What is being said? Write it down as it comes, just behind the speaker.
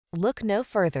Look no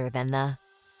further than the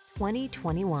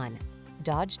 2021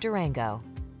 Dodge Durango.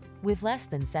 With less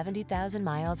than 70,000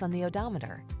 miles on the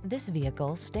odometer, this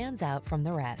vehicle stands out from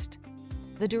the rest.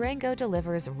 The Durango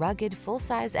delivers rugged,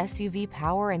 full-size SUV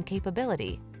power and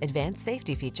capability, advanced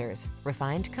safety features,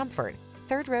 refined comfort,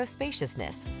 third-row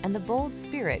spaciousness, and the bold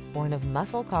spirit born of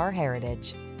muscle car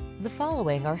heritage. The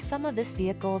following are some of this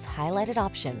vehicle's highlighted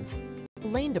options: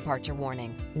 lane departure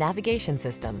warning, navigation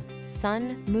system,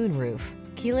 sun, moonroof,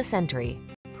 keyless entry,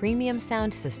 premium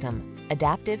sound system,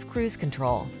 adaptive cruise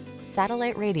control,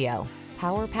 satellite radio,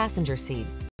 power passenger seat,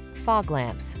 fog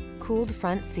lamps, cooled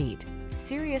front seat.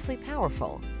 Seriously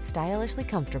powerful, stylishly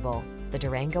comfortable. The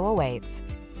Durango awaits.